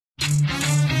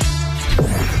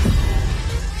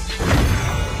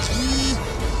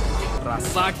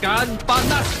Rasakan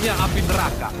panasnya api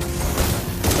neraka.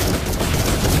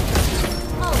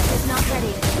 Ult is not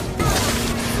ready.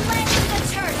 Land the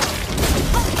turtle.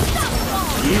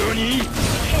 NANI?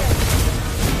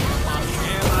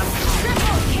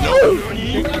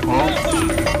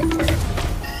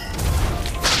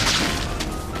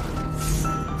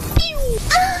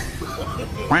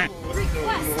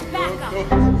 Request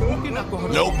backup. Mungkin aku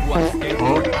harus membuat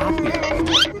skateboard api.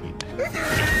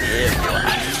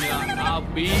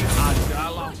 Api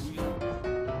adalah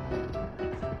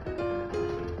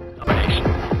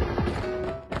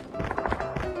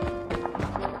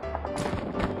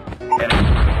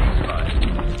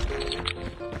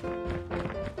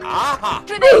Aha!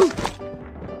 Grenade!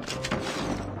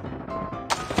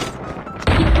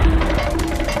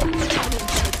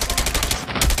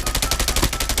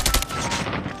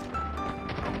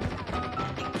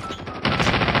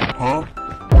 Huh?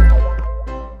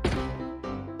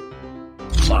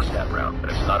 Lost that round, but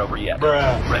it's not over yet.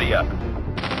 Bruh. Ready up.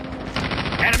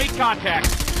 enemy contact.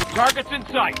 Targets in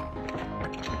sight.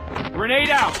 Grenade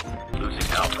out.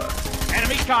 Losing Alpha.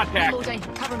 Enemy contact. Reloading.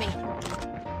 Cover me.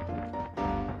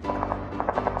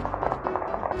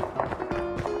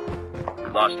 We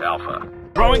lost Alpha.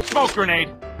 Throwing smoke grenade.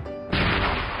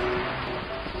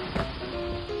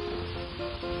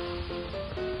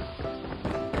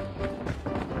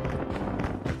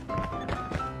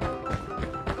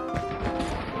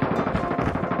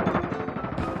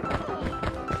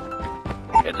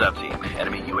 Heads up, team.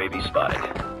 Enemy UAV spotted.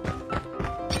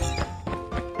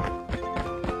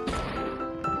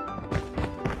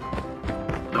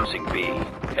 Losing B.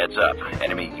 Heads up.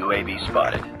 Enemy UAV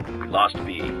spotted. We lost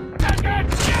B.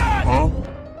 Huh?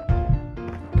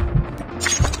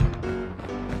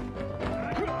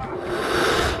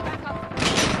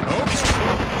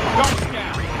 Guns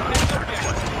down.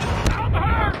 I'm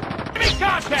hurt. Enemy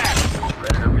contact.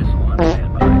 Predator missile on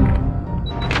standby.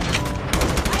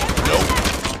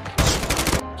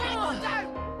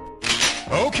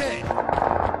 Okay.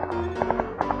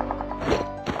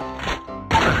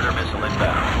 Predator missile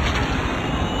inbound.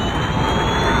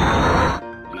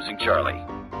 Losing Charlie.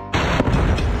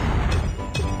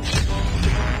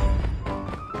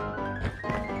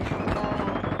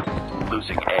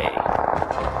 Losing A.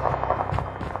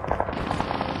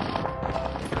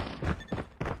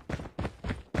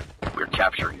 We're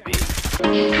capturing B.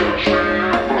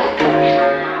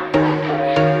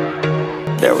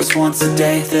 There was once a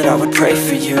day that I would pray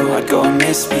for you. I'd go and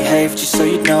misbehave just so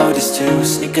you'd notice too.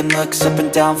 Sneaking looks up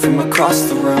and down from across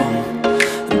the room.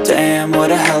 Damn,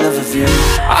 what a hell of a view.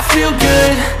 I feel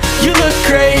good, you look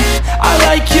great. I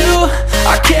like you,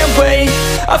 I can't wait.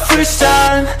 A first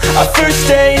time, a first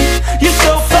date. You're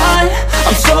so fine,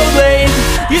 I'm so late.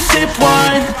 You sip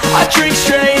wine, I drink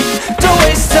straight. Don't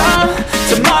waste time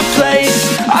to my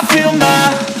place. I feel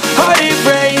my heart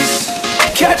erase.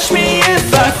 Catch me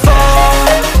if I fall.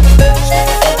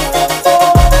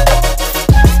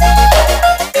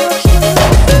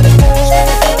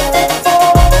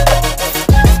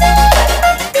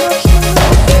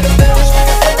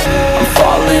 I'm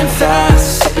falling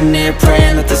fast, sitting here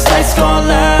praying that this night's gonna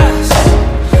last.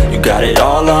 You got it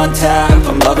all on tap,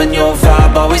 I'm loving your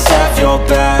vibe, always have your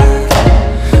back.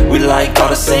 We like all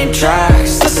the same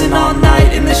tracks, listen all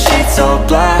night in the sheets all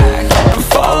black. I'm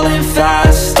falling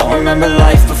fast, don't remember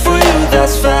life before you,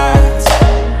 that's facts.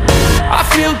 I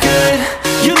feel good,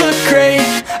 you look great,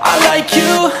 I like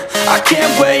you, I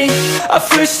can't wait. A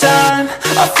first time,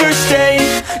 a first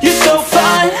date. You're so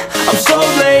fine, I'm so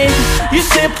late. You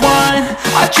sip wine,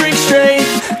 I drink straight.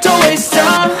 Don't waste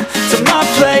time to my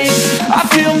place. I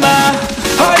feel my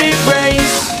heart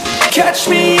erase. Catch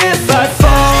me if I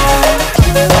fall.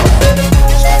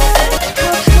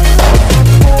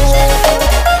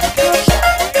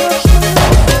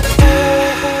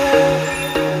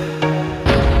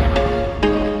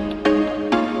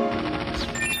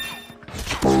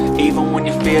 Even when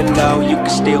you feel low, you can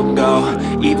still go.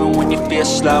 Even when you feel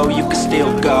slow, you can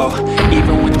still go.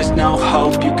 Even when there's no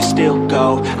hope, you can still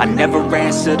go. I never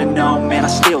answer to no, man, I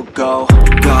still go.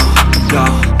 Go, go,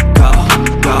 go,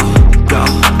 go, go,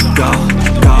 go,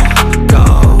 go,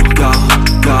 go, go,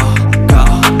 go,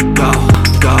 go, go,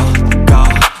 go, go,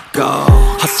 go.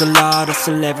 Hustle hard,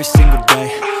 hustle every single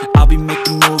day. I'll be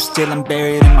making moves till I'm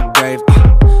buried in my grave.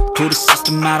 To the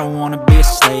system, I don't wanna be a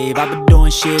slave. I've been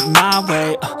doing shit my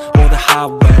way, or the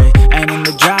highway. And in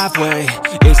the driveway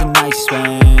is a nice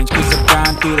range. Cause I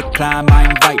grind through the climb, I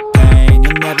invite pain.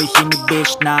 You'll never hear me,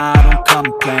 bitch, nah, I don't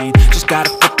complain. Just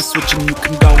gotta flip the switch and you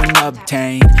can go and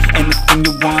obtain anything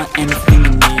you want, anything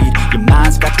you need. Your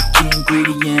mind's got the key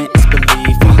ingredient, it's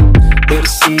belief. They'll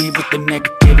deceive with the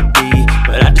negativity,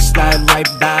 but I just slide right